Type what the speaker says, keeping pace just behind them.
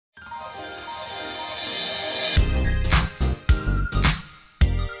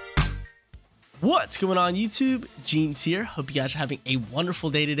What's going on YouTube? Jeans here. Hope you guys are having a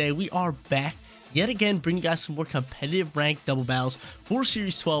wonderful day today. We are back yet again bringing you guys some more competitive ranked double battles for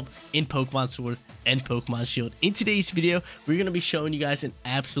Series 12 in Pokemon Sword and Pokemon Shield. In today's video, we're going to be showing you guys an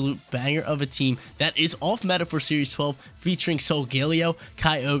absolute banger of a team that is off meta for Series 12 featuring Solgaleo,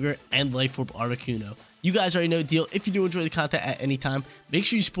 Kyogre, and Life Orb Articuno. You guys already know the deal. If you do enjoy the content at any time, make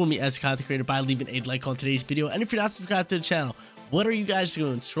sure you support me as a content creator by leaving a like on today's video. And if you're not subscribed to the channel, what are you guys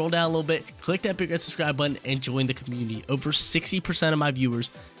doing? Scroll down a little bit, click that big red subscribe button, and join the community. Over 60% of my viewers,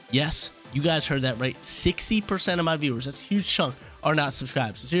 yes, you guys heard that right, 60% of my viewers, that's a huge chunk, are not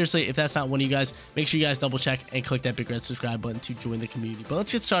subscribed. So seriously, if that's not one of you guys, make sure you guys double check and click that big red subscribe button to join the community. But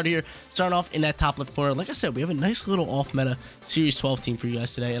let's get started here. Starting off in that top left corner, like I said, we have a nice little off meta Series 12 team for you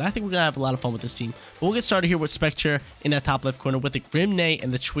guys today, and I think we're gonna have a lot of fun with this team. But we'll get started here with Spectre in that top left corner with the Grim Neigh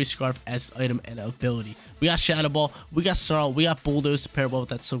and the Choice Scarf as item and ability. We got Shadow Ball, we got Snarl, we got Bulldoze to pair well with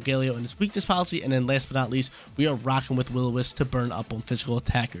that Solgaleo and his weakness policy, and then last but not least, we are rocking with Will-O-Wisp to burn up on physical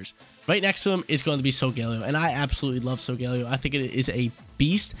attackers. Right next to him is going to be Solgaleo, and I absolutely love Solgaleo. I think it is a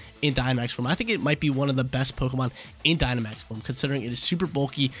beast in Dynamax form. I think it might be one of the best Pokemon in Dynamax form, considering it is super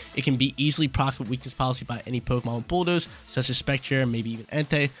bulky. It can be easily procced with weakness policy by any Pokemon with Bulldoze, such as Spectre, maybe even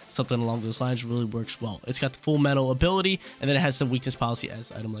Entei. Something along those lines really works well. It's got the full metal ability, and then it has some weakness policy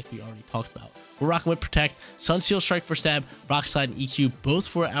as item like we already talked about. We're rocking with Protect, Sunseal Strike for stab, Rock Slide, and EQ, both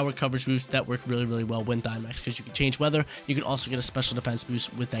for our coverage moves that work really, really well when Dynamax, because you can change weather. You can also get a special defense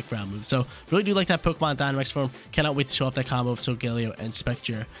boost with that ground move. So really do like that Pokemon Dynamax form. Cannot wait to show off that combo of Solgaleo and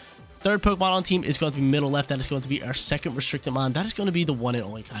Spectre. Third Pokemon on team is going to be middle left. That is going to be our second restricted mon. That is going to be the one and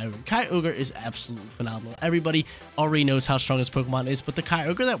only Kyogre. Kyogre is absolutely phenomenal. Everybody already knows how strong this Pokemon is, but the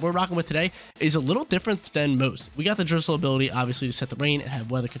Kyogre that we're rocking with today is a little different than most. We got the Drizzle ability, obviously, to set the rain and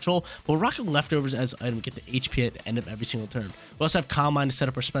have weather control, but we're rocking leftovers as an item to get the HP at the end of every single turn. We also have Calm Mind to set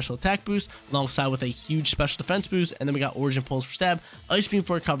up our special attack boost, alongside with a huge special defense boost, and then we got Origin Pulse for stab, Ice Beam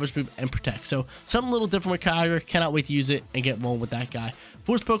for a coverage move, and Protect. So something a little different with Kyogre. Cannot wait to use it and get rolling with that guy.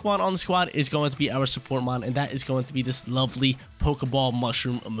 Fourth Pokemon on the squad is going to be our support mon, and that is going to be this lovely Pokeball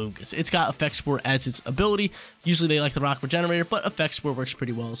Mushroom Amoonguss. It's got Effect Spore as its ability. Usually they like the Rock Regenerator, but Effect Spore works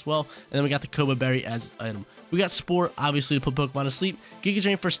pretty well as well. And then we got the Koba Berry as its item. We got Spore, obviously, to put Pokemon to sleep, Giga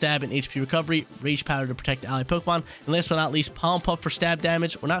Drain for stab and HP recovery, Rage Powder to protect ally Pokemon, and last but not least, Pollen Puff for stab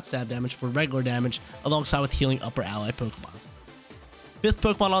damage, or not stab damage, for regular damage, alongside with healing upper ally Pokemon. Fifth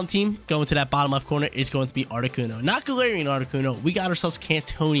Pokemon on the team, going to that bottom left corner, is going to be Articuno. Not Galarian Articuno. We got ourselves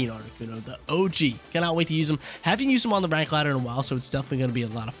Cantonian Articuno, the OG. Cannot wait to use him. Haven't used him on the rank ladder in a while, so it's definitely going to be a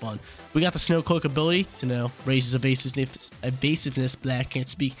lot of fun. We got the Snow Cloak ability to raises evasiveness, but I can't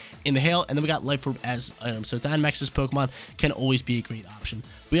speak, in the hail, and then we got Life Orb as item. So Dynamax's Pokemon can always be a great option.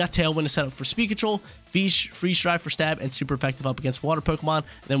 We got Tailwind to set up for speed control, Freeze Drive for stab, and super effective up against water Pokemon.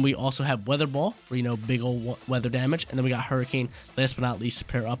 And then we also have Weather Ball for, big old weather damage. And then we got Hurricane, last but not least, to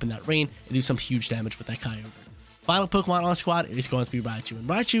pair up in that rain and do some huge damage with that Kyogre. Final Pokemon on the squad is going to be Raichu, and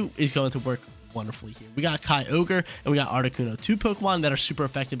Raichu is going to work wonderfully here. We got Kyogre and we got Articuno, two Pokemon that are super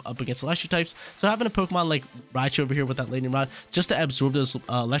effective up against electric types. So having a Pokemon like Raichu over here with that Lightning Rod just to absorb those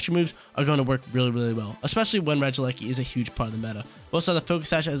electric moves are going to work really, really well, especially when Regieleki is a huge part of the meta. We also have the Focus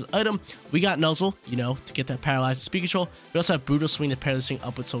Sash as an item. We got Nuzzle, to get that paralyzed speed control. We also have Brutal Swing to pair this thing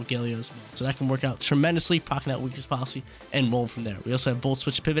up with Solgaleo as well. So that can work out tremendously, proccing out weakness policy and rolling from there. We also have Volt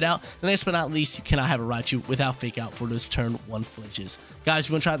Switch to pivot out. And last but not least, you cannot have a Raichu without Fake Out for those turn 1 flinches. Guys, if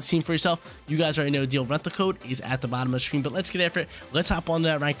you want to try out the team for yourself, you guys already know the deal. Rental code is at the bottom of the screen, but let's get after it. Let's hop onto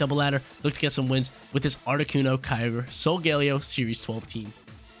that ranked double ladder. Look to get some wins with this Articuno, Kyogre, Solgaleo Series 12 team.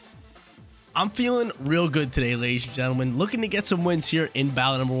 I'm feeling real good today, ladies and gentlemen. Looking to get some wins here in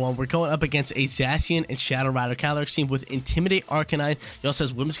battle number 1. We're going up against a Zacian and Shadow Rider Calyrex team with Intimidate Arcanine. He also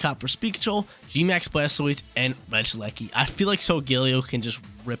has Women's Cop for Speed Control, G-Max Blastoise, and Regieleki. I feel like Solgaleo can just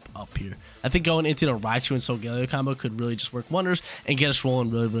rip up here. I think going into the Raichu and Solgaleo combo could really just work wonders and get us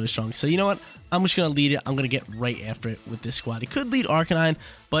rolling really, really strong. So you know what? I'm just going to lead it. I'm going to get right after it with this squad. He could lead Arcanine,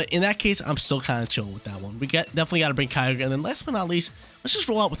 but in that case, I'm still kind of chilling with that one. We definitely got to bring Kyogre. And then last but not least, let's just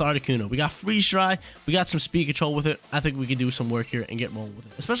roll out with Articuno. We got Freeze Dry. We got some speed control with it. I think we can do some work here and get rolling with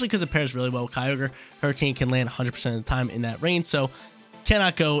it, especially because it pairs really well with Kyogre. Hurricane can land 100% of the time in that rain, so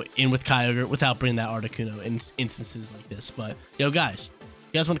cannot go in with Kyogre without bringing that Articuno in instances like this. But, yo, guys,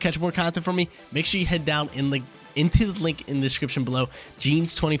 you guys want to catch more content from me? Make sure you head down in the into the link in the description below.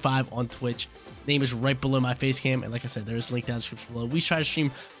 Jeans25 on Twitch. Name is right below my face cam, and like I said, there's a link down in the description below. We try to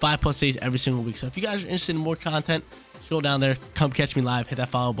stream 5+ days every single week, so if you guys are interested in more content, scroll down there, come catch me live, hit that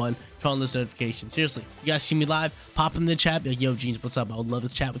follow button, turn on those notifications. Seriously, if you guys see me live, pop in the chat, be like, yo, Jeans, what's up? I would love to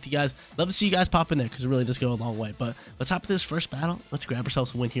chat with you guys. Love to see you guys pop in there, because it really does go a long way. But let's hop into this first battle. Let's grab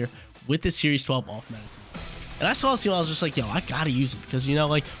ourselves a win here with this Series 12 off-meta team. And I saw this team, I was just like, yo, I gotta use it, because, you know,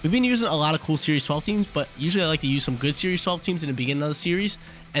 like, we've been using a lot of cool Series 12 teams, but usually I like to use some good Series 12 teams in the beginning of the series,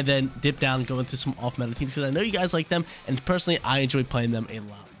 and then dip down and go into some off-meta teams, because I know you guys like them, and personally, I enjoy playing them a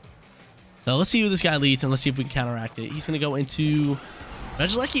lot. So let's see who this guy leads, and let's see if we can counteract it. He's going to go into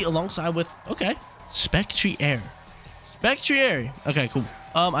Regieleki alongside with, okay, Spectrier. Spectrier. Okay, cool.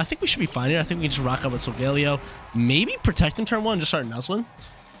 I think we should be fine here. I think we can just rock up with Solgaleo. Maybe protect him turn one and just start nuzzling.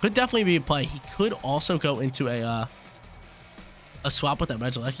 Could definitely be a play. He could also go into a swap with that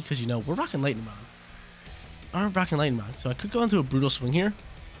Regieleki, because, you know, we're rocking Lightning Rod. I'm rocking Lightning Rod. So I could go into a Brutal Swing here.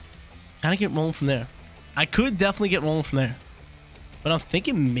 Kind of get rolling from there. I could definitely get rolling from there. But I'm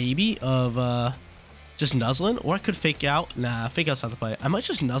thinking maybe of just nuzzling, or I could fake out. Nah, fake out's not the play. I might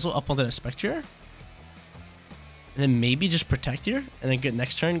just nuzzle up onto the Spectre, and then maybe just protect here, and then get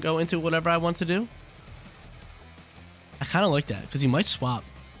next turn go into whatever I want to do. I kind of like that, because he might swap.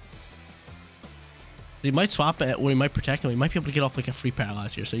 He might swap it, or he might protect, and we might be able to get off like a free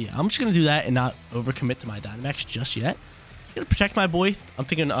paralyze here. So yeah, I'm just going to do that and not overcommit to my Dynamax just yet. I'm going to protect my boy. I'm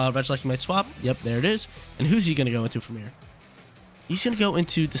thinking Regieleki might swap. Yep, there it is. And who's he going to go into from here? He's going to go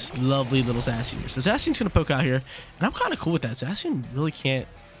into this lovely little Zacian here. So Zacian's going to poke out here, and I'm kind of cool with that. Zacian really can't...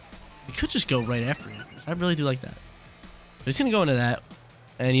 He could just go right after him. I really do like that. So he's going to go into that,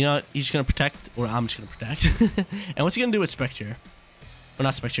 and you know what? He's going to protect, or I'm just going to protect. And what's he going to do with Spectre? Or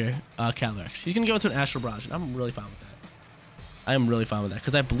not Spectre, Calyrex. He's going to go into an Astral Barrage, and I'm really fine with that. I am really fine with that,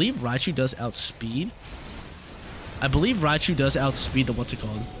 because I believe Raichu does outspeed. I believe Raichu does outspeed the, what's it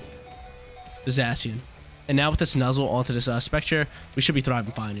called? The Zacian. And now with this nuzzle onto this Spectre, we should be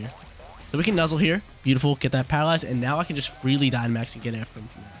thriving fine here. So we can nuzzle here. Beautiful. Get that paralyzed. And now I can just freely Dynamax and get after him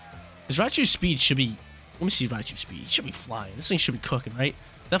from there. Because Raichu's speed should be... Let me see Raichu's speed. He should be flying. This thing should be cooking, right?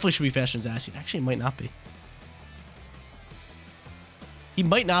 Definitely should be faster than Zacian. Actually, it might not be. He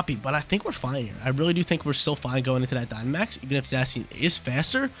might not be, but I think we're fine here. I really do think we're still fine going into that Dynamax, even if Zacian is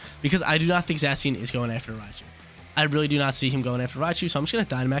faster, because I do not think Zacian is going after Raichu. I really do not see him going after Raichu, so I'm just going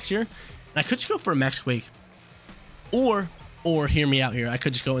to Dynamax here. And I could just go for a Max Quake. Or hear me out here. I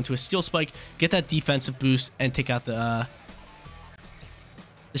could just go into a Steel Spike, get that defensive boost, and take out the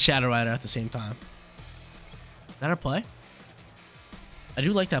Shadow Rider at the same time. Is that our play? I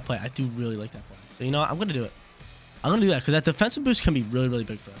do like that play. I do really like that play. So, you know what? I'm going to do it. I'm going to do that, because that defensive boost can be really, really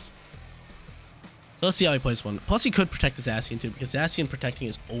big for us. So let's see how he plays one. Plus, he could protect this Zacian too, because Zacian protecting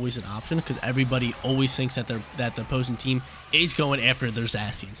is always an option, because everybody always thinks that the opposing team is going after their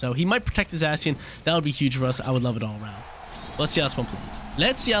Zacian. So he might protect the Zacian. That would be huge for us. I would love it all around. Let's see how this one plays.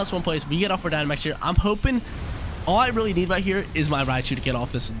 Let's see how this one plays. We get off our Dynamax here. I'm hoping all I really need right here is my Raichu to get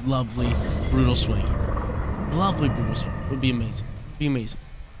off this lovely Brutal Swing. Lovely Brutal Swing. It would be amazing. It would be amazing.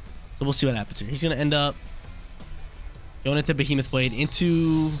 So we'll see what happens here. He's going to end up going into Behemoth Blade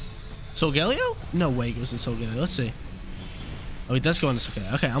into Solgaleo? No way he goes into Solgaleo. Let's see. Oh, he does go into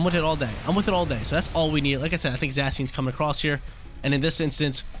Solgaleo. Okay, I'm with it all day. I'm with it all day. So that's all we need. Like I said, I think Zacian's coming across here. And in this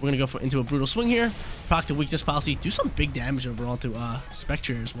instance, we're going to go into a Brutal Swing here. Proc the Weakness Policy. Do some big damage over onto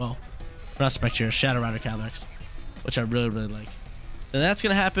Spectre as well. Or not Spectre, Shadow Rider Calyrex. Which I really, really like. Then that's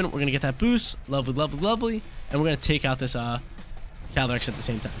going to happen. We're going to get that boost. Lovely, lovely, lovely. And we're going to take out this Calyrex at the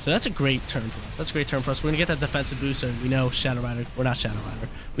same time. So that's a great turn for us. That's a great turn for us. We're going to get that defensive boost, and we know Shadow Rider, or not Shadow Rider.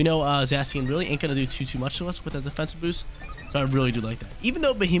 We know Zacian really ain't going to do too much to us with that defensive boost. So I really do like that. Even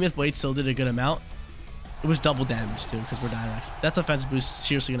though Behemoth Blade still did a good amount, it was double damage too, because we're Dynamax. That defensive boost is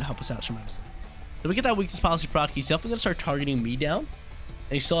seriously going to help us out tremendously. So we get that Weakness Policy proc. He's definitely going to start targeting me down,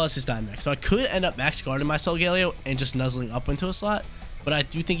 and he still has his Dynamax. So I could end up max guarding my Solgaleo and just nuzzling up into a slot, but I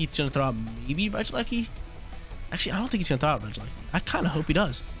do think he's going to throw out maybe Regieleki. Actually, I don't think he's going to throw out Regieleki. I kind of hope he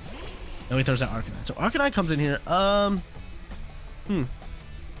does. No, he throws out Arcanine. So Arcanine comes in here.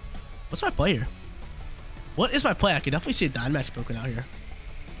 What's my play here? What is my play? I could definitely see a Dynamax broken out here.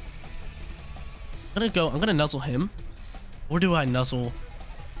 I'm going to nuzzle him. Or do I nuzzle?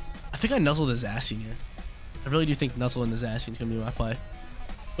 I think I nuzzle the Zacian here. I really do think nuzzle and the Zacian is going to be my play.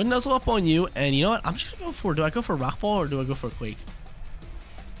 I'm going to nuzzle up on you. And you know what? I'm just going to go for, do I go for Rockfall or do I go for a Quake?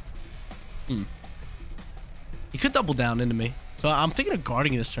 He could double down into me. So I'm thinking of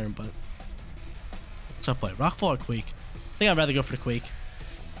guarding this turn, but what's up play? Rockfall or Quake? I think I'd rather go for the Quake. I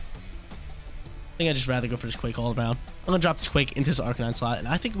think I'd just rather go for this Quake all around. I'm going to drop this Quake into this Arcanine slot, and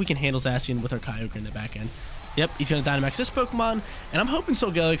I think we can handle Zacian with our Kyogre in the back end. Yep, he's going to Dynamax this Pokemon. And I'm hoping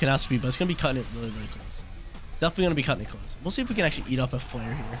Solgaleo can outspeed, but it's going to be cutting it really, really close. Definitely going to be cutting it close. We'll see if we can actually eat up a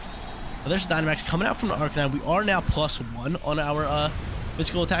Flare here. But there's Dynamax coming out from the Arcanine. We are now +1 on our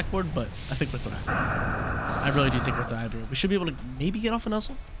physical attack board, but I think we're thriving. I really do think we're thriving. We should be able to maybe get off a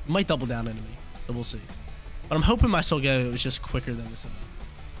Nuzzle. We might double down enemy, so we'll see. But I'm hoping my Solgaleo is just quicker than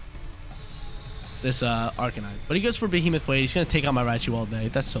this Arcanine. But he goes for Behemoth Blade. He's going to take out my Raichu all day.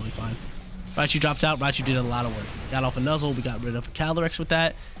 That's totally fine. Raichu drops out. Raichu did a lot of work. Got off a Nuzzle. We got rid of a Calyrex with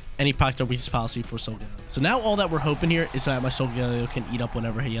that. And he procced our weakness policy for Solgaleo. So now all that we're hoping here is that my Solgaleo can eat up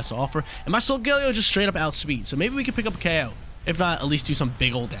whatever he has to offer. And my Solgaleo just straight up outspeed. So maybe we can pick up a KO. If not, at least do some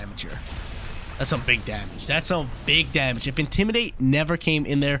big old damage here. That's some big damage. That's some big damage. If Intimidate never came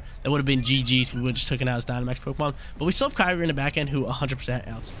in there, that would have been GG's. We would have just taken out his Dynamax Pokemon. But we still have Kyogre in the back end who 100%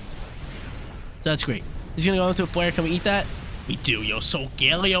 outspeeds. So that's great. He's going to go into a Flare. Can we eat that? We do, yo.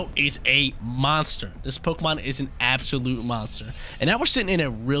 Solgaleo is a monster. This Pokemon is an absolute monster. And now we're sitting in a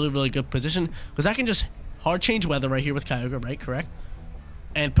really, really good position because I can just hard change weather right here with Kyogre, right? Correct?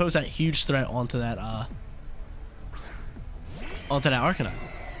 And pose that huge threat onto that Arcanine.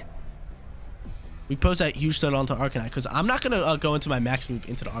 We pose that huge threat onto Arcanine because I'm not going to go into my max move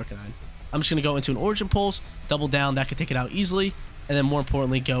into the Arcanine. I'm just going to go into an Origin Pulse, double down. That could take it out easily. And then more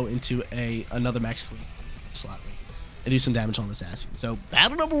importantly, go into another max queen slot right here and do some damage on this Zacian. So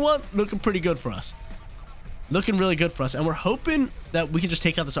battle number 1 looking pretty good for us. Looking really good for us. And we're hoping that we can just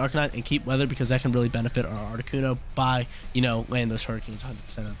take out this Arcanine and keep weather because that can really benefit our Articuno by, you know, landing those Hurricanes 100%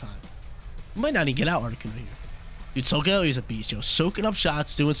 of the time. We might not even get out Articuno here. Dude, Solgaleo is a beast, yo. Soaking up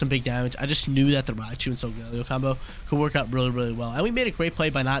shots, doing some big damage. I just knew that the Raichu and Solgaleo combo could work out really, really well. And we made a great play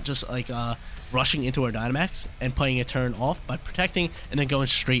by not just, like, rushing into our Dynamax and playing a turn off by protecting and then going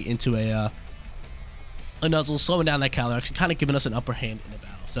straight into a Nuzzle, slowing down that Calyrex and kind of giving us an upper hand in the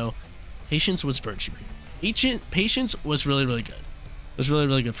battle. So, patience was virtue here. Patience was really, really good. It was really,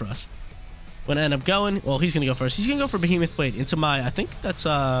 really good for us. When I end up going, well, he's going to go first. He's going to go for Behemoth Blade into my, I think that's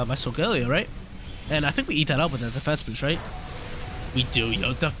my Solgaleo, right? And I think we eat that up with a defense boost, right? We do,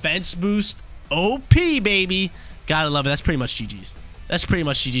 yo. Defense boost. OP, baby. Gotta love it. That's pretty much GG's. That's pretty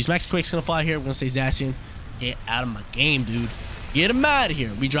much GG's. Max Quake's gonna fly here. We're gonna say Zacian, get out of my game, dude. Get him out of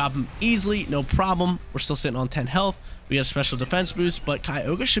here. We drop him easily. No problem. We're still sitting on 10 health. We got a special defense boost, but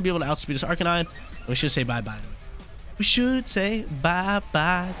Kyogre should be able to outspeed this Arcanine. We should say bye-bye to it. We should say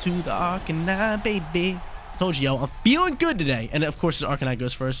bye-bye to the Arcanine, baby. Told you, yo, I'm feeling good today. And of course, his Arcanine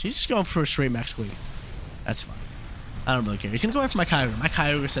goes first. He's just going for a straight Max Quake. That's fine. I don't really care. He's going to go after my Kyogre. My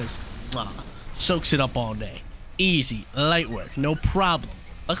Kyogre says, soaks it up all day. Easy. Light work. No problem.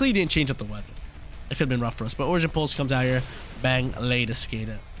 Luckily, he didn't change up the weather. It could have been rough for us. But Origin Pulse comes out here. Bang. Later,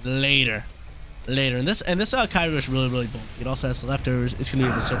 skater. Later. And this Kyogre is really, really bulky. It also has leftovers. It's going to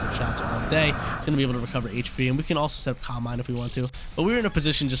be able to soak up shots all day. It's going to be able to recover HP. And we can also set up Calm Mind if we want to. But we were in a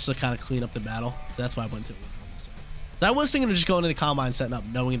position just to kind of clean up the battle. So that's why I went to it. So I was thinking of just going into Calm Mind, setting up,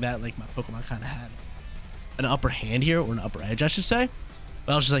 knowing that like my Pokemon kind of had an upper hand here, or an upper edge, I should say.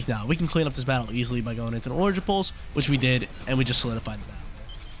 But I was just like, no, we can clean up this battle easily by going into an Origin Pulse, which we did, and we just solidified the battle.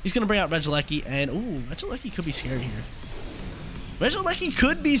 He's going to bring out Regieleki, and, ooh, Regieleki could be scary here. Regieleki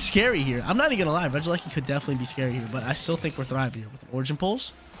could be scary here. I'm not even going to lie. Regieleki could definitely be scary here, but I still think we're thriving here with an Origin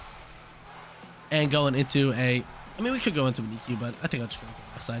Pulse. And going into a... I mean, we could go into an EQ, but I think I'll just go into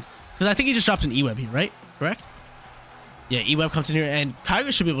the left side. Because I think he just drops an E-Web here, right? Correct? Yeah, E-Web comes in here, and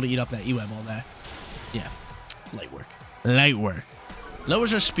Kyogre should be able to eat up that E-Web all day. Yeah. Light work. Light work.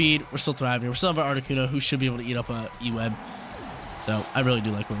 Lowers our speed. We're still thriving. We still have our Articuno, who should be able to eat up a E-Web. So, I really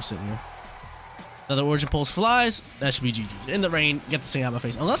do like where we're sitting here. Another Origin Pulse flies. That should be GG's. In the rain, get this thing out of my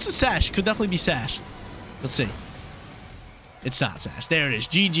face. Unless it's Sash. Could definitely be Sash. Let's see. It's not Sash. There it is.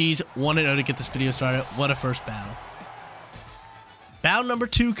 GG's. 1-0 to get this video started. What a first battle. Battle number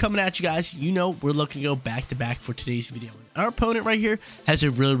 2 coming at you guys. You know we're looking to go back-to-back for today's video. Our opponent right here has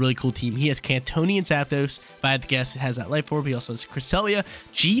a really, really cool team. He has Cantoni and Zapdos. If I had to guess, it has that Life Orb. He also has Cresselia,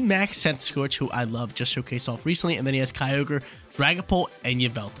 G-Max Scorch, who I love, just showcased off recently. And then he has Kyogre, Dragapult, and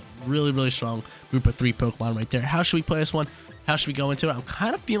Yveltal. Really, really strong group of 3 Pokemon right there. How should we play this one? How should we go into it? I'm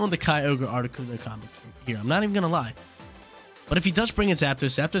kind of feeling the Kyogre Articuno combo here. I'm not even going to lie. But if he does bring in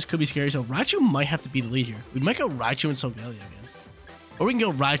Zapdos, Zapdos could be scary. So Raichu might have to be the lead here. We might go Raichu and Solgaleo again. Or we can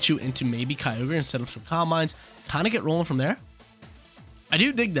go Raichu into maybe Kyogre and set up some Calm Minds. Kind of get rolling from there. I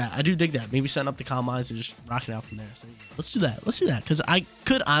do dig that. I do dig that. Maybe setting up the Calm Minds and just rocking out from there. So yeah, let's do that. Let's do that. Because I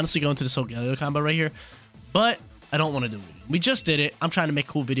could honestly go into the Solgaleo combo right here. But I don't want to do it. We just did it. I'm trying to make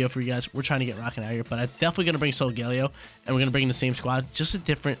a cool video for you guys. We're trying to get rocking out here. But I'm definitely going to bring Solgaleo. And we're going to bring in the same squad. Just a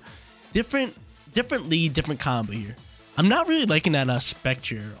different lead, different combo here. I'm not really liking that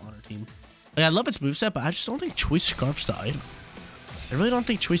Spectre on our team. Like, I love its moveset, but I just don't think Choice Scarf's the item. I really don't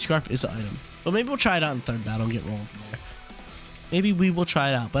think Choice Scarf is the item. But maybe we'll try it out in third battle and get rolling from there. Maybe we will try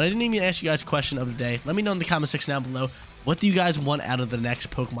it out. But I didn't even ask you guys a question of the day. Let me know in the comment section down below. What do you guys want out of the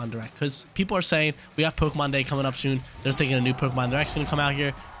next Pokemon Direct? Because people are saying we got Pokemon Day coming up soon. They're thinking a new Pokemon Direct's going to come out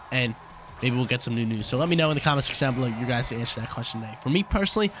here. And maybe we'll get some new news. So let me know in the comment section down below your guys to answer that question today. For me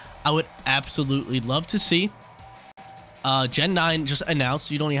personally, I would absolutely love to see Gen 9 just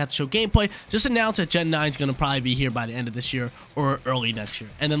announced. You don't even have to show gameplay. Just announce that Gen 9 is going to probably be here by the end of this year or early next year.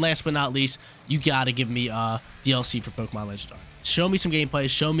 And then last but not least, you got to give me DLC for Pokemon Legends Arc. Show me some gameplay.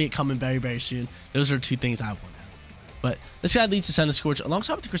 Show me it coming very, very soon. Those are two things I want. But this guy leads to Send Scorch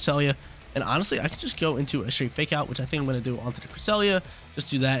alongside with the Cresselia. And honestly, I could just go into a straight fake out, which I think I'm going to do onto the Cresselia.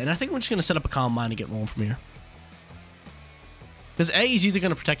 Just do that. And I think we're just going to set up a Calm Mind and get rolling from here. Because A, he's either going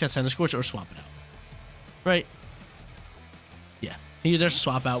to protect that Send Scorch or swap it out. Right? Yeah. There's a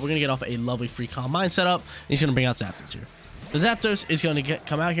swap out. We're going to get off a lovely free Calm Mind setup. And he's going to bring out Zapdos here. The Zapdos is going to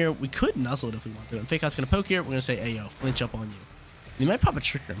come out here. We could nuzzle it if we want to. And fake out's going to poke here. We're going to say, hey, yo, flinch up on you. And he might pop a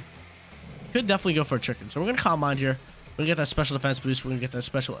Trick Room. Could definitely go for a Trick Room. So we're going to Calm Mind here. We're going to get that special defense boost. We're going to get that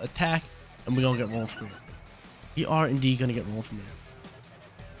special attack. And we're going to get rolling from here. We are indeed going to get rolling from here.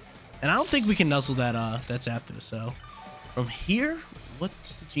 And I don't think we can nuzzle that Zapdos. So from here,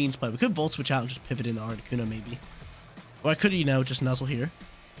 what's the Gene's play? We could Volt Switch out and just pivot into Articuno maybe. Or I could, you know, just nuzzle here.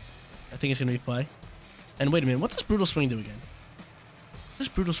 I think it's going to be play. And wait a minute. What does Brutal Swing do again? What does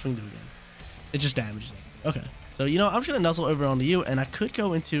Brutal Swing do again? It just damages it. Okay. So, you know, I'm just going to nuzzle over onto you. And I could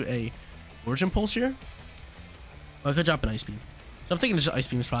go into a Origin Pulse here. Or I could drop an Ice Beam. So I'm thinking this Ice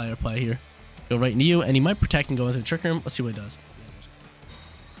Beam is probably our play here. Go right into you, and he might protect and go into the Trick Room. Let's see what he does.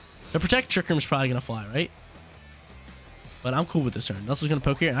 So protect Trick Room is probably going to fly, right? But I'm cool with this turn. Nuzzle's going to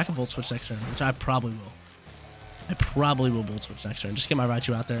poke here, and I can Volt Switch next turn, which I probably will. I probably will Volt Switch next turn. Just get my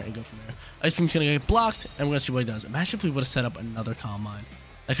Raichu out there and go from there. Ice Beam's going to get blocked, and we're going to see what he does. Imagine if we would have set up another Calm Mind.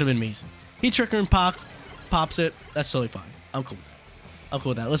 That could have been amazing. He Trick Room pops it. That's totally fine. I'm cool with that. I'm cool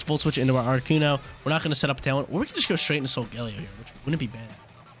with that. Let's Volt Switch into our Articuno. We're not going to set up a Talent, or we can just go straight into Solgaleo here, which wouldn't be bad.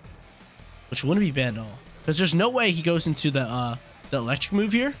 Which wouldn't be bad at all. Because there's no way he goes into the electric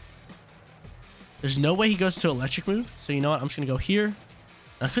move here. There's no way he goes to electric move. So you know what? I'm just going to go here. And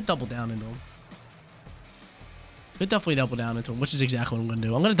I could double down into him. Could definitely double down into him, which is exactly what I'm going to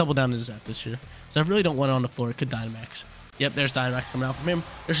do. I'm going to double down into Zapdos here. So I really don't want it on the floor. It could Dynamax. Yep, there's Dynamax coming out from him.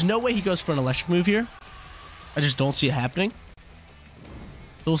 There's no way he goes for an electric move here. I just don't see it happening.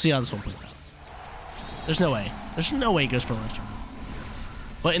 So we'll see how this one plays out. There's no way. There's no way he goes for electric move.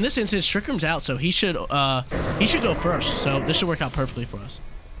 But in this instance, Trick Room's out, so he should go first. So this should work out perfectly for us.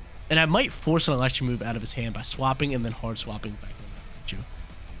 And I might force an electric move out of his hand by swapping and then hard swapping back into Raichu.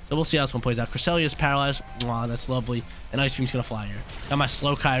 So we'll see how this one plays out. Cresselia is paralyzed. Wow, that's lovely. And Ice Beam's gonna fly here. Got my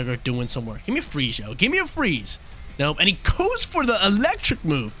slow Kyogre doing some work. Give me a freeze, yo. Give me a freeze. Nope. And he goes for the electric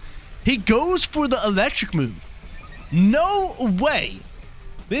move. He goes for the electric move. No way.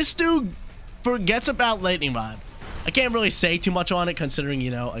 This dude forgets about Lightning Rod. I can't really say too much on it considering,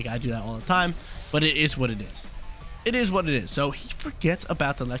 you know, like I do that all the time. But it is what it is. It is what it is. So he forgets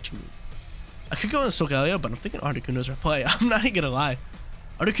about the electric move. I could go into Solgaleo, but I'm thinking Articuno's our play. I'm not even gonna lie.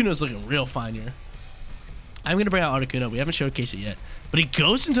 Articuno's looking real fine here. I'm gonna bring out Articuno. We haven't showcased it yet. But he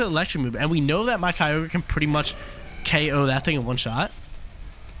goes into the electric move, and we know that my Kyogre can pretty much KO that thing in one shot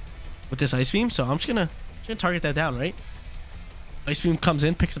with this Ice Beam. So I'm just gonna target that down, right? Ice Beam comes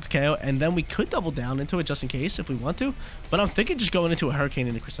in, picks up the KO, and then we could double down into it just in case if we want to. But I'm thinking just going into a Hurricane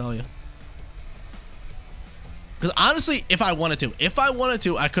into Cresselia. Because honestly, if I wanted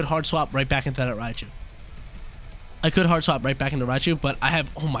to, I could hard swap right back into that Raichu. I could hard swap right back into Raichu, but I have,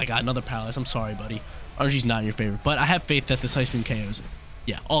 oh my god, another Paralyze. I'm sorry, buddy. RNG's not in your favor, but I have faith that this Ice Beam KOs it.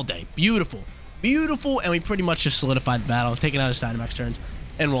 Yeah, all day. Beautiful. Beautiful, and we pretty much just solidified the battle, taking out his Dynamax turns,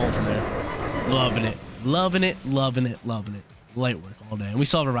 and rolling from there. Loving it. Loving it, loving it, loving it. Light work all day. And we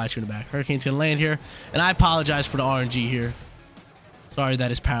still have a Raichu in the back. Hurricane's going to land here, and I apologize for the RNG here. Sorry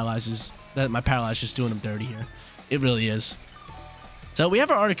that my Paralyze is just doing him dirty here. It really is. So we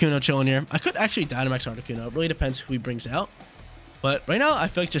have our Articuno chilling here. I could actually Dynamax Articuno. It really depends who he brings out. But right now, I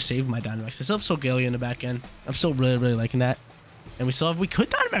feel like just save my Dynamax. I still have Solgaleo in the back end. I'm still really, really liking that. And we could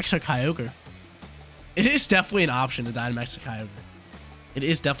Dynamax our Kyogre. It is definitely an option to Dynamax the Kyogre. It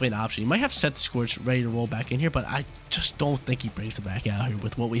is definitely an option. You might have Set the Scorch ready to roll back in here, but I just don't think he brings it back out here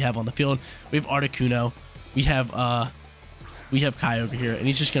with what we have on the field. We have Articuno. We have Kyogre here, and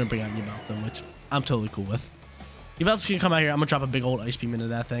he's just going to bring out Yveltal, which I'm totally cool with. Yveltal's going to come out here. I'm going to drop a big old Ice Beam into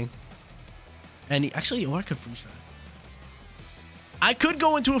that thing. And he actually, or I could Freeze Dry. I could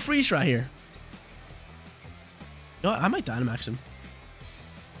go into a Freeze Dry here. You know what? I might Dynamax him.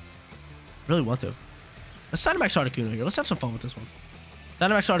 really want to. Let's Dynamax Articuno here. Let's have some fun with this one.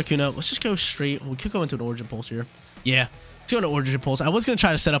 Dynamax Articuno. Let's just go straight. We could go into an Origin Pulse here. Yeah. Let's go into Origin Pulse. I was going to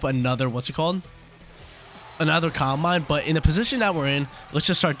try to set up another, what's it called? Another Combine, but in the position that we're in, let's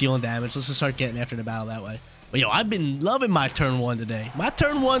just start dealing damage. Let's just start getting after the battle that way. But yo, I've been loving my turn 1 today. My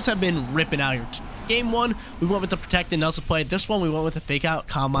turn 1s have been ripping out here. Game 1, we went with the Protect and Nelson play. This one, we went with the Fake Out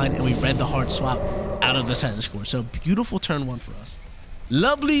Combine, and we read the Hard Swap out of the center score. So beautiful turn 1 for us.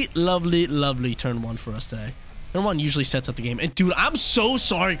 Lovely, lovely, lovely turn 1 for us today. Turn 1 usually sets up the game. And dude, I'm so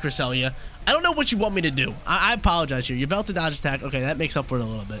sorry, Cresselia. I don't know what you want me to do. I apologize here. You felt the dodge attack. Okay, that makes up for it a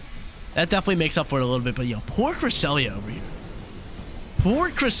little bit. That definitely makes up for it a little bit. But yo, poor Cresselia over here. Poor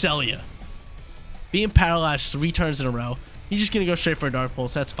Cresselia. Being paralyzed 3 turns in a row. He's just going to go straight for a Dark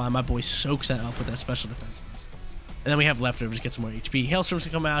Pulse. That's fine. My boy soaks that up with that special defense. And then we have leftovers to get some more HP. Hailstorm's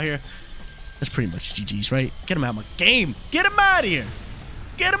going to come out here. That's pretty much GG's, right? Get him out of my game. Get him out of here.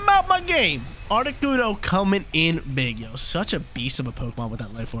 Get him out my game. Articuno coming in big, yo. Such a beast of a Pokemon with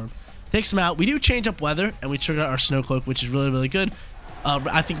that Life Orb. Takes him out. We do change up weather, and we trigger our Snow Cloak, which is really, really good.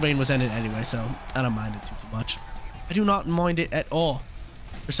 I think rain was ended anyway, so I don't mind it too much. I do not mind it at all.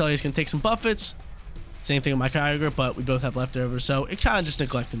 Creselia's going to take some buffets. Same thing with my Kyogre, but we both have leftovers, so it kind of just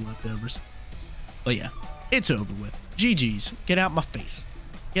neglecting leftovers. But yeah, it's over with. GG's. Get out my face.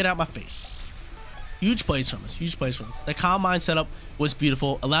 Get out my face. Huge plays from us. Huge plays from us. The Combine setup was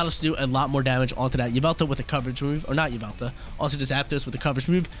beautiful. Allowed us to do a lot more damage onto that Yveltal with a coverage move. Or not Yveltal. Also the Zapdos with a coverage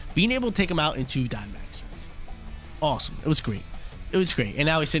move. Being able to take him out in 2 Dynamax. Awesome. It was great. It was great. And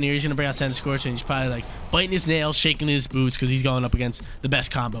now he's sitting here. He's going to bring out Sand Scorch, and he's probably like biting his nails, shaking his boots because he's going up against the best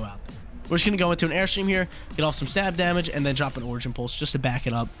combo out there. We're just going to go into an Airstream here, get off some stab damage, and then drop an Origin Pulse just to back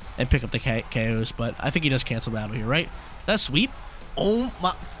it up and pick up the KOs. But I think he does cancel battle here, right? That's sweet. Oh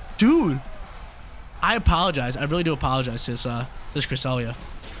my... Dude. I apologize. I really do apologize to this Cresselia.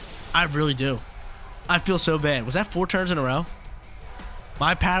 I really do. I feel so bad. Was that 4 turns in a row?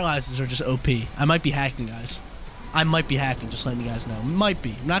 My paralyzers are just OP. I might be hacking, guys. I might be hacking, just letting you guys know. Might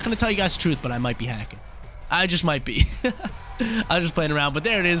be. I'm not going to tell you guys the truth, but I might be hacking. I just might be. I'm just playing around, but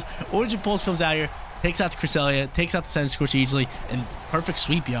there it is. Origin Pulse comes out here, takes out the Cresselia, takes out the Sand Scorch easily, and perfect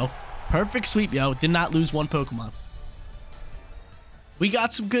sweep, yo. Perfect sweep, yo. Did not lose 1 Pokemon. We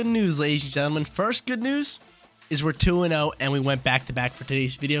got some good news, ladies and gentlemen. First good news is we're 2-0, and we went back-to-back for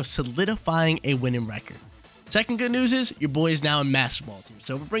today's video, solidifying a winning record. Second good news is your boy is now in Master Ball team.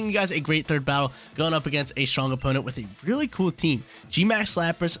 So we're bringing you guys a great third battle, going up against a strong opponent with a really cool team. G-Max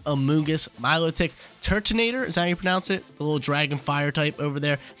Lapras, Amoonguss, Milotic, Turtonator, is that how you pronounce it? The little dragon fire type over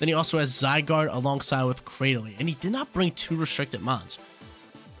there. Then he also has Zygarde alongside with Cradily. And he did not bring 2 restricted mons.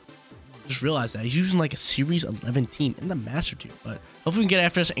 Just realized that. He's using like a Series 11 team in the Master Tier. But hopefully we can get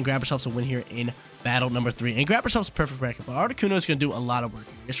after us and grab ourselves a win here in battle number 3 and grab ourselves a perfect record. But Articuno is going to do a lot of work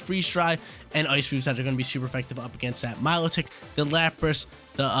here. There's Freeze Dry and Ice Moves that are going to be super effective up against that Milotic, the Lapras,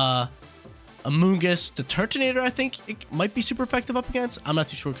 the Amoonguss, the Turtonator. I think it might be super effective up against. I'm not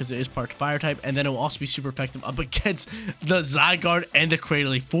too sure because it is part fire type, and then it will also be super effective up against the Zygarde and the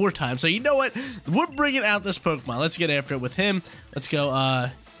Cradily 4 times. So you know what? We're bringing out this Pokemon. Let's get after it with him. Let's go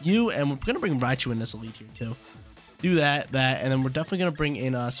you, and we're going to bring Raichu in this elite here too. Do that, and then we're definitely going to bring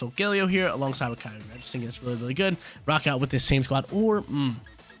in Solgaleo here alongside with Kyogre. I just think it's really, really good. Rock out with this same squad, or,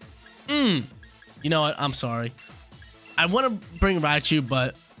 you know what, I'm sorry. I want to bring Raichu,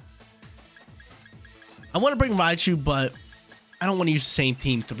 but I don't want to use the same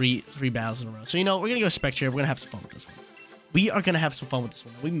team three battles in a row. So, you know, we're going to go Spectre. We're going to have some fun with this one. We are going to have some fun with this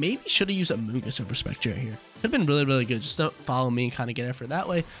one. We maybe should have used Amoonguss over Spectre here. Could have been really, really good just to follow me and kind of get effort that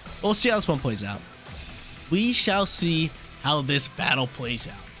way. But we'll see how this one plays out. We shall see how this battle plays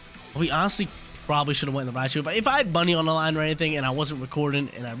out. We honestly probably should have went in the Raichu. But if I had money on the line or anything and I wasn't recording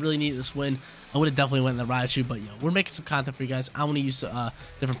and I really needed this win, I would have definitely went in the Raichu. But, yo, we're making some content for you guys. I want to use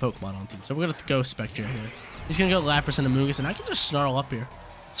different Pokemon on team. So we're going to go Spectre here. He's going to go Lapras and Amoonguss, and I can just Snarl up here.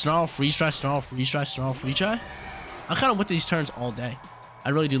 Snarl, Freeze Dry, Snarl, Freeze Dry, Snarl, Freeze Dry. I'm kind of with these turns all day. I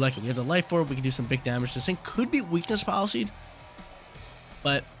really do like it. We have the Life Orb. We can do some big damage. This thing could be weakness policy,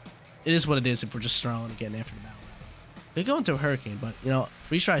 but it is what it is if we're just snarling and getting after the battle. They go into a Hurricane, but, you know,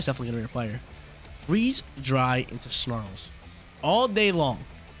 Freeze Dry is definitely going to be a player. Freeze Dry into Snarls all day long.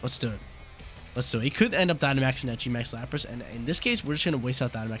 Let's do it. Let's do it. He could end up Dynamaxing that G-Max Lapras, and in this case, we're just going to waste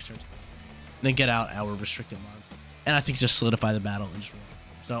out Dynamax turns and then get out our restricted mons. And I think just solidify the battle and just roll.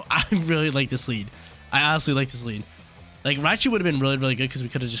 So I really like this lead. I honestly like this lead. Like, Raichu would have been really, really good because we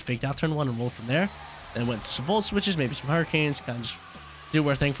could have just faked out turn 1 and rolled from there. Then went to some Volt Switches, maybe some Hurricanes, kind of just do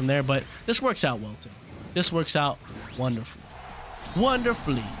our thing from there. But this works out well, too. This works out wonderfully.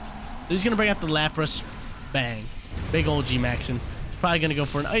 Wonderfully. So he's going to bring out the Lapras. Bang. Big old G-Maxing. Probably going to go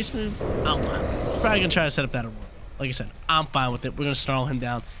for an ice move. I'm fine. Probably going to try to set up that Aurora. Like I said, I'm fine with it. We're going to snarl him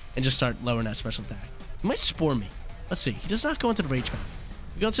down and just start lowering that special attack. He might spore me. Let's see. He does not go into the rage pattern.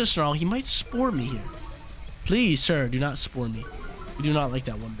 We go into the snarl. He might spore me here. Please, sir, do not spore me. We do not like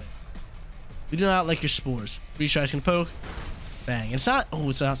that one bit. We do not like your spores. Freeze Try's going to poke. Bang. It's not... Oh,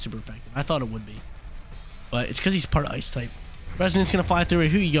 it's not super effective. I thought it would be. But it's because he's part of ice type. Resonance going to fly through it.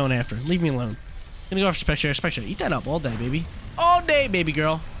 Who are you going after? Leave me alone. Gonna go after Spectre. Spectre, eat that up all day, baby. All day, baby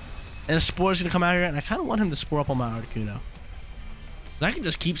girl. And the Spore's gonna come out here, and I kind of want him to Spore up on my Articuno. I can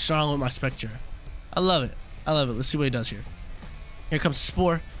just keep snarling with my Spectre. I love it. I love it. Let's see what he does here. Here comes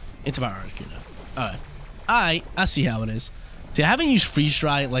Spore into my Articuno. Alright. Alright, I see how it is. See, I haven't used Freeze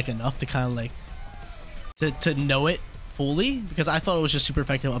Dry like enough to kind of like to know it fully, because I thought it was just super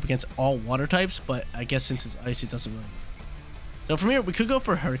effective up against all water types, but I guess since it's ice, it doesn't really work. So from here, we could go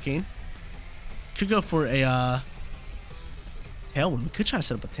for a Hurricane. Could go for a Tailwind. We could try to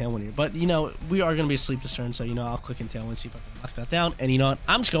set up a Tailwind here, but you know, we are going to be asleep this turn, so you know, I'll click in Tailwind, see if I can lock that down. And you know what,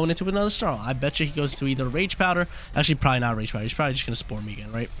 I'm just going into another Snarl. I bet you he goes into either Rage Powder. Actually, probably not Rage Powder. He's probably just going to Spore me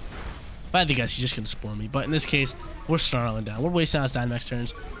again, right? But I think he's just going to Spore me. But in this case, we're Snarling down. We're wasting out his Dynamax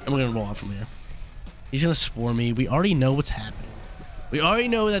turns, and we're going to roll on from here. He's going to Spore me. We already know what's happening. We already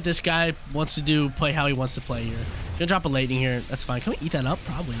know that this guy wants to play how he wants to play here. He's going to drop a Lightning here. That's fine. Can we eat that up?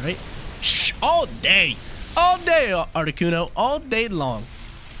 Probably, right? Shh, all day, Articuno, all day long.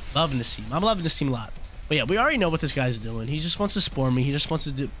 Loving this team. I'm loving this team a lot. But yeah, we already know what this guy's doing. He just wants to Spore me. He just wants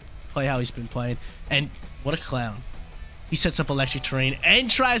to play how he's been playing. And what a clown. He sets up Electric Terrain and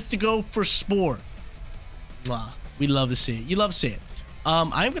tries to go for Spore. Wow, we love to see it. You love to see it.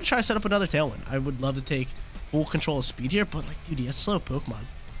 I'm going to try to set up another Tailwind. I would love to take full control of speed here, but like, dude, he has slow Pokemon.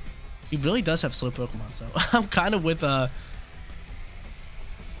 He really does have slow Pokemon, so I'm kind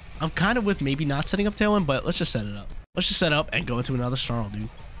of with maybe not setting up Tailwind, but let's just set it up. Let's just set up and go into another Snarl, dude.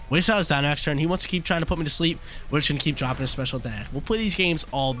 Waste out his Dynamax turn. He wants to keep trying to put me to sleep. We're just going to keep dropping a special attack. We'll play these games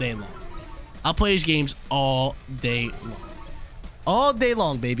all day long. I'll play these games all day long. All day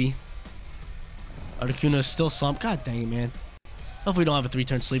long, baby. Articuno is still slumped. God dang it, man. Hopefully we don't have a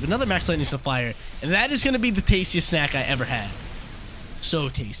 3-turn sleep. Another Max Lightning Flyer. And that is going to be the tastiest snack I ever had. So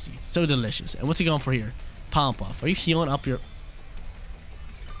tasty. So delicious. And what's he going for here? Palm Buff. Are you healing up your...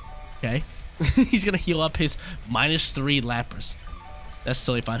 Okay. He's going to heal up his -3 Lapras. That's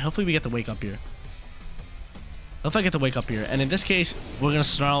totally fine. Hopefully we get the wake up here. Hopefully I get the wake up here. And in this case, we're going to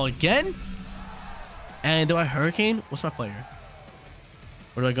Snarl again. And do I Hurricane? What's my player?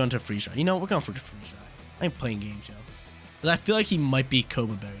 Or do I go into Freeze Dry? You know, we're going for the Freeze Dry. I ain't playing games, yo. But I feel like he might be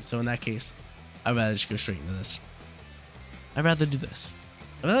Cobra Berry. So in that case, I'd rather just go straight into this. I'd rather do this.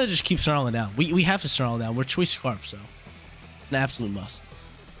 I'd rather just keep Snarling down. We have to Snarl down. We're Choice Scarf, so it's an absolute must.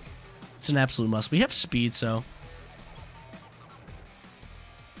 It's an absolute must. We have speed, so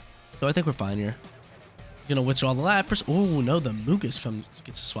I think we're fine here. He's gonna withdraw the Lapras. Oh no, the Mugus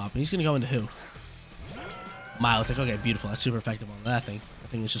gets a swap, and he's gonna go into who? Milotic. Okay, beautiful. That's super effective on that thing. I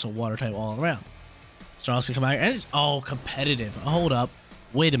think it's just a water type all around. Snarl's gonna come out here, and it's competitive. Hold up.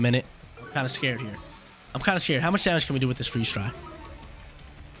 Wait a minute. I'm kind of scared here. I'm kind of scared. How much damage can we do with this Freeze Dry?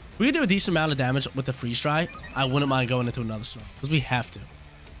 We can do a decent amount of damage with the Freeze Dry. I wouldn't mind going into another Snarl because we have to.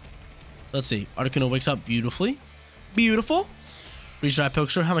 Let's see. Articuno wakes up beautifully. Beautiful. Freeze Dry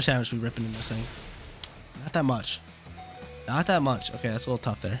pokes through. How much damage are we ripping in this thing? Not that much. Not that much. Okay, that's a little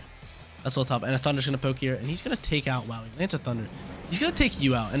tough there. That's a little tough. And a Thunder's going to poke here. And he's going to take out... Wow, he lands a Thunder. He's going to take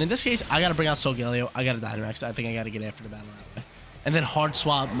you out. And in this case, I got to bring out Solgaleo. I got to Dynamax. I think I got to get after the battle that way. And then hard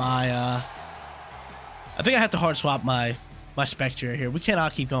swap my... I think I have to hard swap my Spectre here. We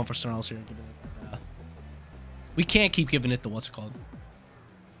cannot keep going for Snarls here. We can't keep giving it the... What's it called?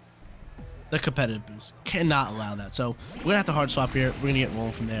 The competitive boost. Cannot allow that. So we're going to have to hard swap here. We're going to get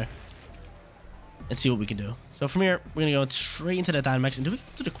rolling from there. And see what we can do. So from here, we're going to go straight into that Dynamax. And do we go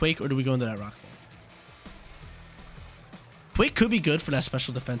to the Quake or do we go into that Rock Ball? Quake could be good for that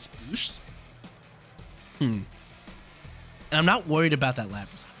special defense boost. And I'm not worried about that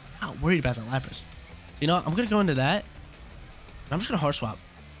Lapras. I'm not worried about that Lapras. So, you know what? I'm going to go into that. I'm just going to hard swap.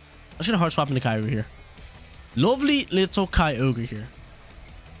 I'm just going to hard swap into Kyogre here. Lovely little Kyogre here.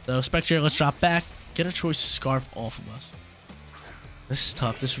 So Spectre, let's drop back. Get a Choice Scarf off of us. This is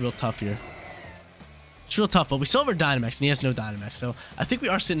tough. This is real tough here. It's real tough, but we still have our Dynamax, and he has no Dynamax. So I think we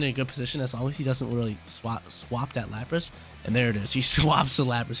are sitting in a good position as long as he doesn't really swap that Lapras. And there it is. He swaps the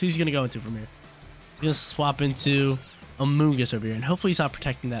Lapras. Who's he going to go into from here? He's going to swap into a Moongus over here, and hopefully he's not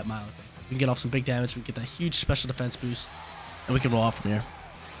protecting that Milo thing. So we can get off some big damage. We can get that huge special defense boost, and we can roll off from here.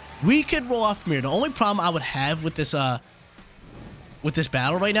 We could roll off from here. The only problem I would have with this with this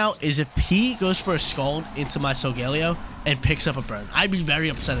battle right now is if P goes for a Scald into my Solgaleo and picks up a burn. I'd be very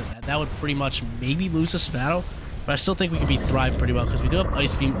upset at that. That would pretty much maybe lose this battle, but I still think we could be Thrive pretty well because we do have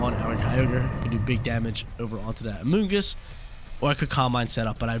Ice Beam on our Kyogre. We can do big damage over onto that Amoonguss, or I could Calm Mind set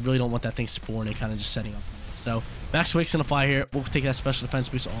up, but I really don't want that thing spawning, kind of just setting up. So Max Wake's gonna fly here. We'll take that special defense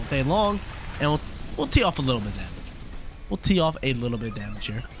boost all day long, and we'll tee off a little bit of damage. We'll tee off a little bit of damage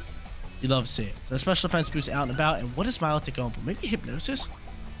here. You love to see it. So special defense boost out and about. And what is Milotic going for? Maybe Hypnosis?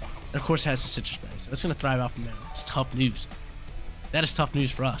 And of course it has the Citrus Berry. So it's going to thrive out from there. It's tough news. That is tough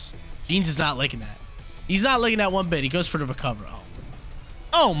news for us. Jeans is not liking that. He's not liking that one bit. He goes for the Recover.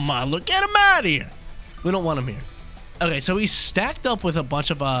 Oh my, look. Get him out of here. We don't want him here. Okay, so he's stacked up with a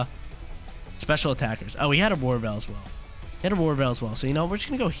bunch of special attackers. Oh, he had a Roar Bell as well. He had a Roar Bell as well. So, you know, we're just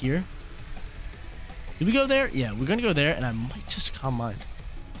going to go here. Did we go there? Yeah, we're going to go there. And I might just Calm Mind.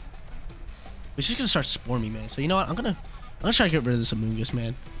 He's just gonna start Spormy, man. So you know what? I'm gonna try to get rid of this Amoonguss,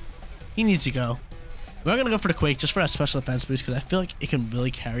 man. He needs to go. We're gonna go for the Quake just for that special defense boost because I feel like it can really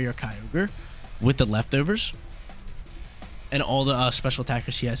carry our Kyogre with the leftovers and all the special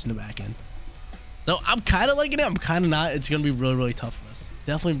attackers he has in the back end. So I'm kind of liking it. I'm kind of not. It's gonna be really, really tough for us.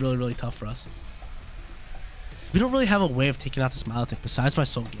 Definitely really, really tough for us. We don't really have a way of taking out this Milotic besides my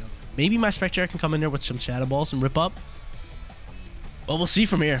Solgaleo. Maybe my Spectre can come in there with some Shadow Balls and rip up. Well, we'll see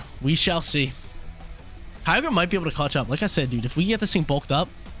from here. We shall see. Kyogre might be able to catch up. Like I said, dude, if we get this thing bulked up,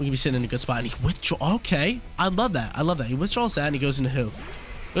 we can be sitting in a good spot. And he withdraw. Okay. I love that. I love that. He withdraws that and he goes into who?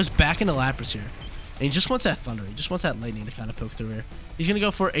 Goes back into Lapras here. And he just wants that Thunder. He just wants that Lightning to kind of poke through here. He's going to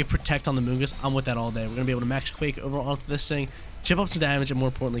go for a Protect on the Moongus. I'm with that all day. We're going to be able to Max Quake over onto this thing, chip up some damage, and more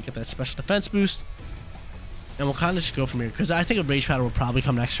importantly, get that special defense boost. And we'll kind of just go from here. Because I think a Rage Powder will probably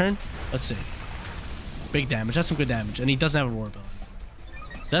come next turn. Let's see. Big damage. That's some good damage. And he doesn't have a Roar Bell.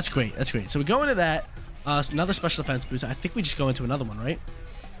 So that's great. That's great. So we go into that. Another special defense boost. I think we just go into another one, right?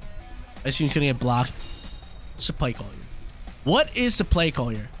 I assume he's going to get blocked. What's the play call here? What is the play call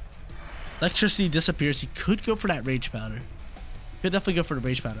here? Electricity disappears. He could go for that Rage Powder. Could definitely go for the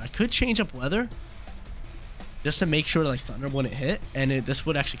Rage Powder. I could change up weather just to make sure like Thunder wouldn't hit, and this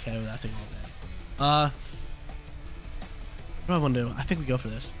would actually KO that thing all day. What do I want to do? I think we go for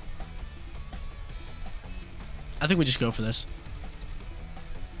this. I think we just go for this.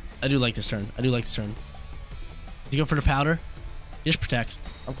 I do like this turn. I do like this turn. Does he go for the Powder? He just protects.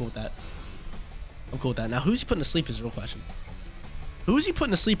 I'm cool with that. I'm cool with that. Now, who's he putting to sleep is the real question. Who is he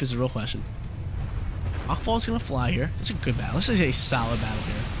putting to sleep is the real question. Rockfall is going to fly here. It's a good battle. This is a solid battle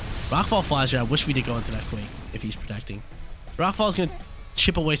here. Rockfall flies here. I wish we did go into that Quake if he's protecting. Rockfall is going to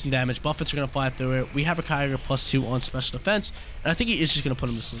chip away some damage. Buffets are going to fly through it. We have a Kyogre +2 on special defense. And I think he is just going to put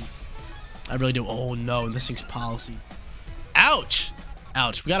him to sleep. I really do. Oh, no. This thing's policy. Ouch.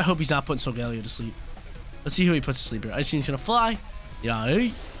 Ouch. We got to hope he's not putting Solgaleo to sleep. Let's see who he puts to sleep here. I assume he's going to fly. Yeah.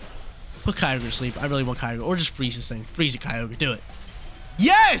 Hey. Put Kyogre to sleep. I really want Kyogre. Or just freeze this thing. Freeze it, Kyogre. Do it.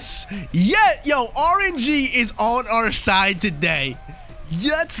 Yes! Yeah! Yo, RNG is on our side today.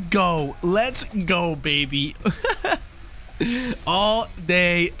 Let's go. Let's go, baby. All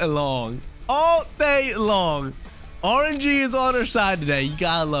day long. All day long. RNG is on our side today. You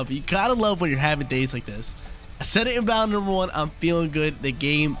gotta love it. You gotta love when you're having days like this. I said it in battle number 1. I'm feeling good. The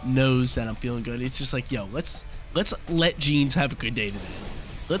game knows that I'm feeling good. It's just like, yo, let's let Jeans have a good day today.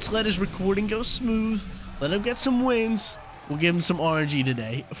 Let's let his recording go smooth. Let him get some wins. We'll give him some RNG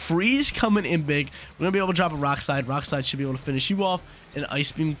today. Freeze coming in big. We're going to be able to drop a Rock Slide. Rock Slide should be able to finish you off. And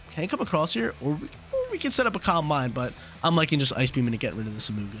Ice Beam can come across here. Or we can set up a Calm Mind. But I'm liking just Ice Beam and get rid of this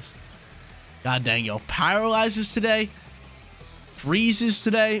Amoonguss. God dang, yo. Paralyzes today. Freezes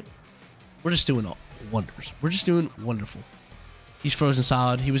today. We're just doing wonders. We're just doing wonderful. He's frozen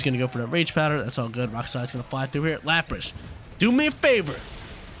solid. He was going to go for that Rage Powder. That's all good. Rock Slide's going to fly through here. Lapras, do me a favor.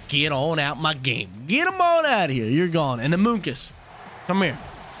 Get on out my game. Get him on out of here. You're gone. And the Amoonguss, come here.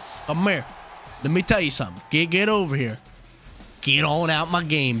 Come here. Let me tell you something. Get over here. Get on out my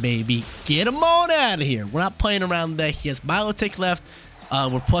game, baby. Get him on out of here. We're not playing around today. He has Milotic left.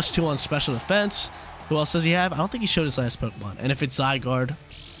 We're +2 on special defense. Who else does he have? I don't think he showed his last Pokemon. And if it's Zygarde,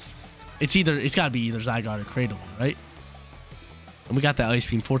 it's got to be either Zygarde or Cradle, right? And we got that Ice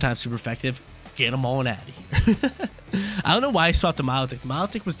Beam 4 times super effective. Get him on out of here. I don't know why I swapped the Milotic. The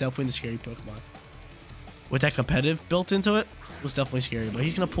Milotic was definitely the scary Pokemon. With that competitive built into it, it was definitely scary. But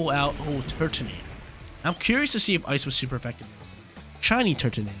he's going to pull out Turtonator. I'm curious to see if Ice was super effective in this thing. Shiny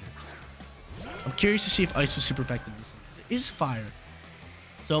Turtonator. I'm curious to see if Ice was super effective in this thing. It is fire.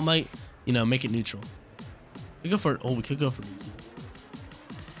 So it might, you know, make it neutral. We go for, we could go for,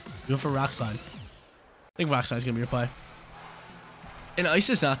 Rock Slide. I think Rock Slide's going to be your play. And Ice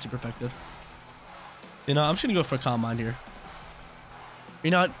is not super effective. You know, I'm just going to go for a Calm Mind here.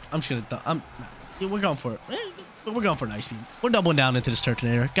 You know what? I'm just gonna. We're going for it. We're going for an Ice Beam. We're doubling down into this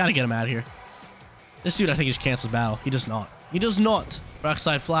Turtonator. Gotta get him out of here. This dude, I think, just cancels battle. He does not. He does not. Rock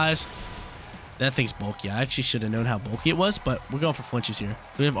Slide flies. That thing's bulky. I actually should have known how bulky it was, but we're going for flinches here.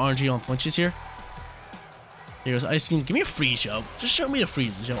 Do we have RNG on flinches here? Here goes Ice Beam. Give me a freeze, yo. Just show me the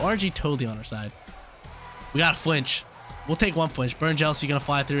freezes, yo. RNG totally on our side. We got a flinch. We'll take one flinch. Burn Jealousy gonna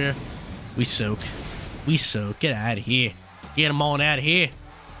fly through here. We soak. We soak. Get out of here. Get them on out of here.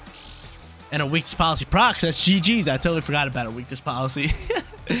 And a weakness policy procs. That's GG's. I totally forgot about a weakness policy.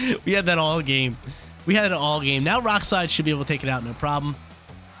 We had that all game. We had it all game. Now Rock Slide should be able to take it out, no problem.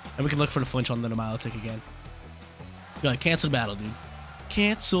 And we can look for the flinch on the Milotic again. Go ahead, cancel the battle, dude.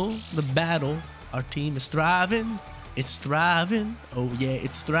 Cancel the battle. Our team is thriving. It's thriving. Oh, yeah,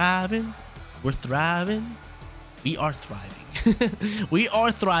 it's thriving. We're thriving. We are thriving. We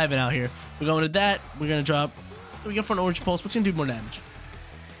are thriving out here. We're going to that. We're going to drop. We go for an Origin Pulse. What's going to do more damage?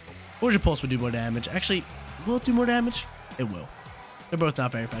 Origin Pulse would do more damage. Actually, will it do more damage? It will. They're both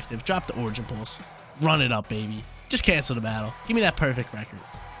not very effective. Drop the Origin Pulse. Run it up, baby. Just cancel the battle. Give me that perfect record.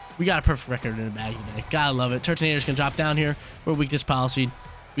 We got a perfect record in the bag today. Gotta love it. Turtonator's gonna drop down here. We're weakness policy.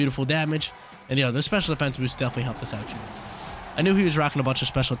 Beautiful damage. And yo, the special defense boost definitely helped us out. I knew he was rocking a bunch of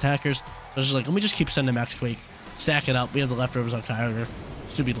special attackers. So I was just like, let me just keep sending Max Quake. Stack it up. We have the leftovers on Kyogre.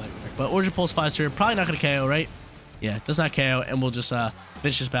 Should be light work. But Origin Pulse flies through. Probably not gonna KO, right? Yeah, it does not KO. And we'll just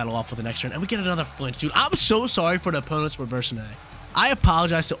finish this battle off with the next turn. And we get another flinch, dude. I'm so sorry for the opponents we're versing today. I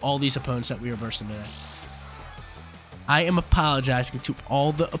apologize to all these opponents that we are versing today. I am apologizing to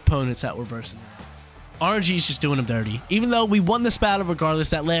all the opponents that we're versing today. RNG is just doing them dirty. Even though we won this battle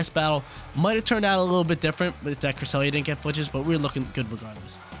regardless, that last battle might have turned out a little bit different, but that Cresselia didn't get flinches, but we're looking good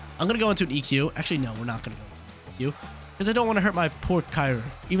regardless. I'm going to go into an EQ. Actually, no, we're not going to go into an EQ because I don't want to hurt my poor Kyogre.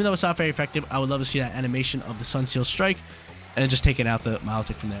 Even though it's not very effective, I would love to see that animation of the Sunseal Strike and then just taking out the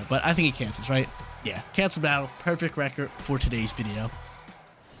Milotic from there. But I think he cancels, right? Yeah, cancel battle. Perfect record for today's video.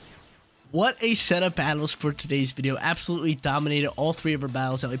 What a set of battles for today's video. Absolutely dominated all three of our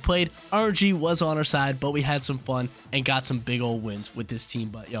battles that we played. RNG was on our side, but we had some fun and got some big old wins with this team.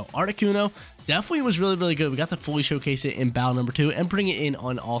 But yo, Articuno definitely was really, really good. We got to fully showcase it in battle number 2 and bring it in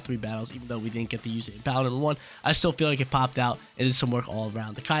on all 3 battles, even though we didn't get to use it in battle number 1. I still feel like it popped out. It did some work all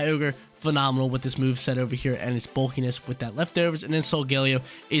around. The Kyogre, phenomenal with this move set over here and its bulkiness with that leftovers, and then Solgaleo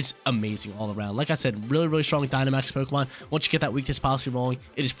is amazing all around. Like I said, really, really strong Dynamax Pokemon. Once you get that weakness policy rolling,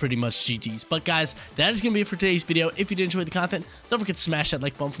 it is pretty much GG's. But guys, that is going to be it for today's video. If you did enjoy the content, don't forget to smash that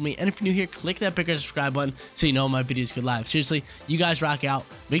like button for me, and if you're new here, click that bigger subscribe button so you know my videos go live. Seriously, you guys rock out.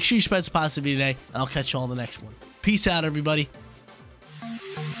 Make sure you spread some positivity today, and I'll catch you all in the next one. Peace out, everybody.